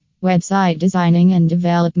Website designing and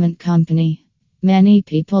development company. Many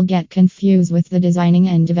people get confused with the designing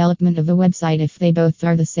and development of a website if they both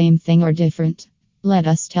are the same thing or different. Let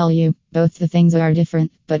us tell you, both the things are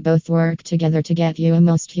different, but both work together to get you a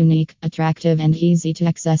most unique, attractive, and easy to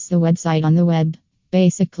access the website on the web.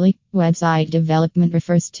 Basically, website development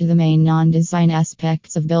refers to the main non-design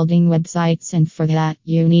aspects of building websites, and for that,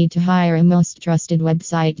 you need to hire a most trusted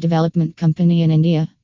website development company in India.